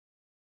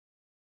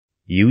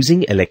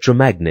Using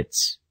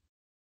electromagnets.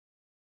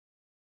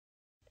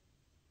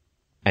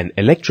 An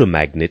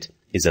electromagnet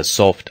is a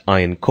soft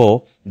iron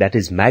core that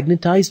is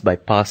magnetized by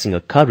passing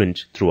a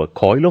current through a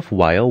coil of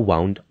wire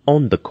wound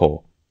on the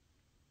core.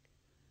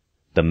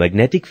 The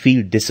magnetic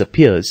field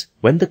disappears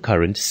when the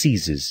current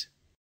ceases.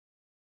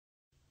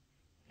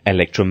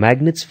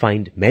 Electromagnets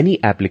find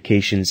many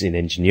applications in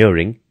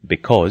engineering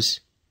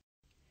because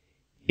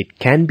it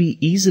can be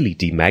easily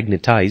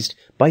demagnetized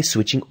by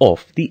switching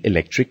off the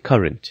electric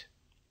current.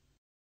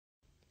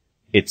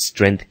 Its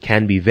strength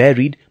can be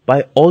varied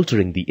by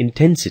altering the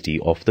intensity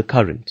of the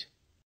current.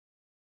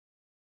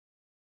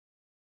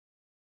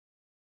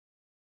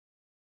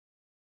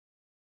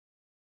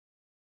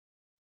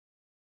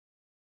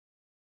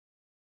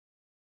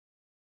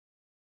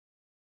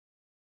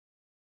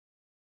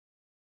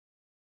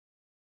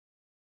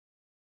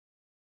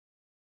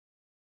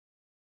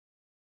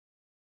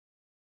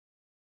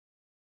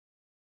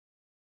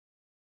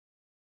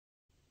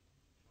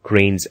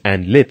 Cranes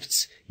and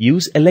lifts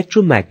use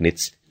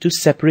electromagnets to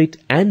separate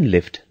and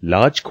lift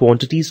large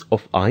quantities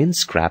of iron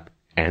scrap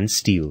and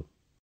steel.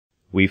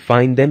 We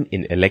find them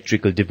in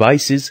electrical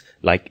devices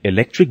like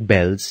electric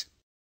bells,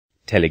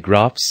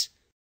 telegraphs,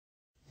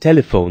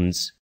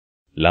 telephones,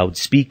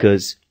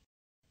 loudspeakers,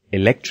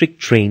 electric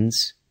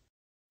trains,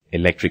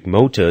 electric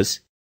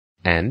motors,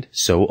 and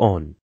so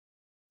on.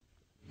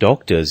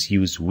 Doctors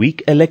use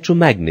weak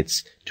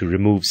electromagnets to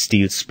remove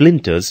steel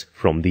splinters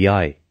from the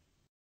eye.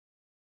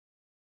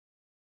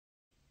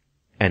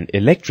 An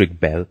electric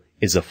bell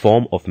is a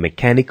form of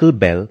mechanical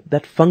bell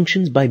that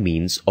functions by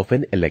means of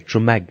an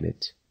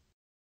electromagnet.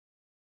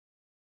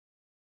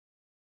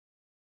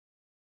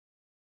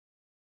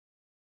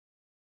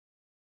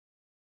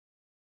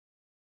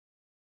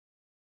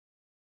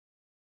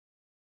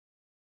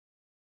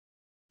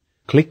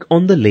 Click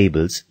on the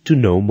labels to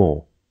know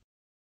more.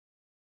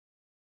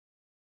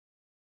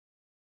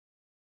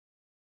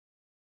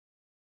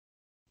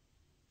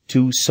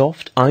 Two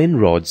soft iron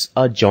rods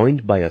are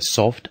joined by a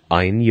soft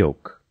iron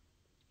yoke.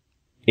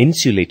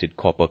 Insulated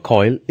copper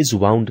coil is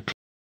wound.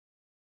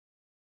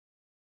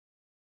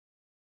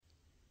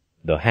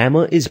 The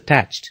hammer is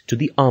attached to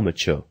the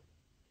armature.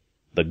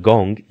 The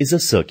gong is a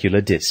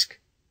circular disc.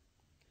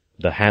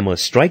 The hammer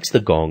strikes the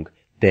gong,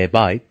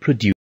 thereby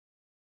producing.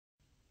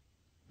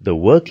 The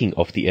working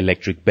of the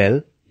electric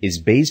bell is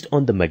based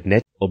on the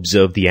magnet.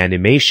 Observe the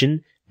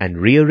animation and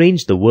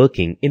rearrange the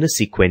working in a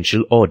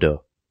sequential order.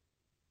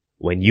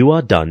 When you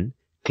are done,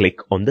 click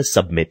on the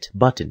Submit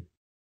button.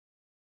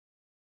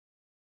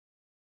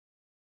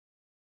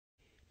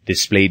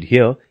 Displayed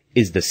here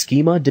is the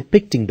schema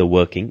depicting the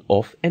working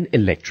of an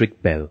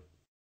electric bell.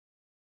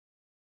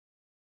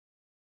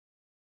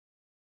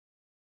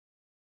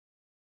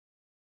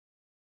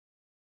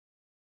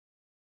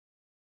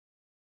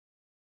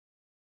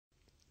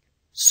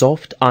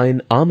 Soft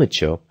iron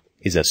armature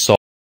is a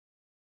soft.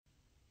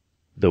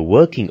 The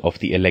working of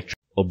the electric.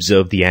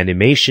 Observe the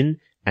animation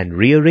and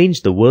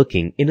rearrange the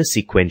working in a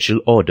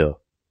sequential order.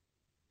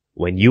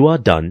 When you are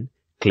done,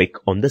 click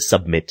on the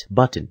Submit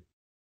button.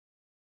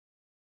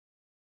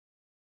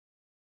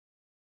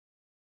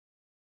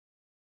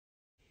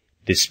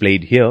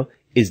 Displayed here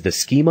is the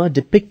schema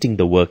depicting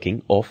the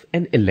working of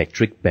an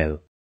electric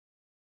bell.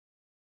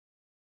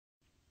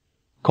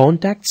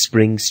 Contact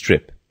spring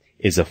strip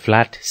is a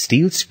flat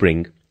steel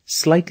spring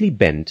slightly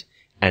bent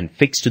and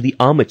fixed to the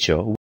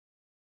armature.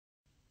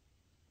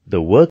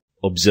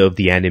 Observe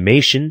the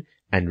animation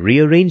and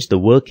rearrange the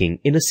working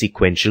in a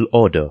sequential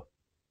order.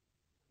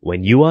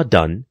 When you are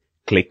done,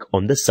 click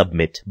on the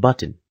Submit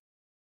button.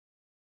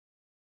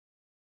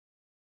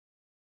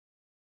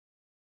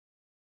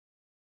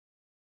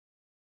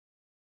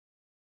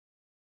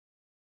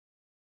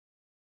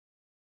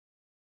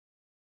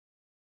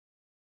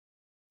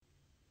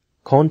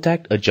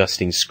 Contact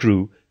adjusting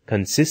screw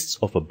consists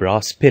of a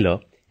brass pillar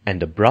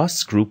and a brass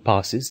screw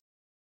passes.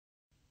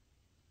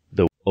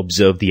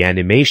 Observe the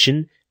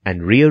animation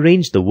and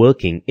rearrange the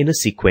working in a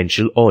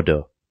sequential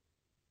order.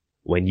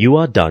 When you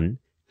are done,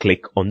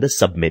 click on the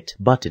Submit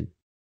button.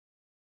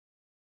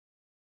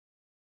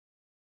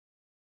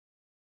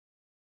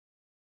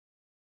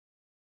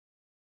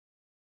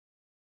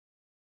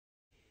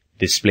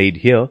 Displayed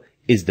here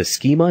is the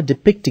schema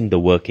depicting the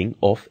working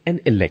of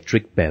an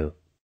electric bell.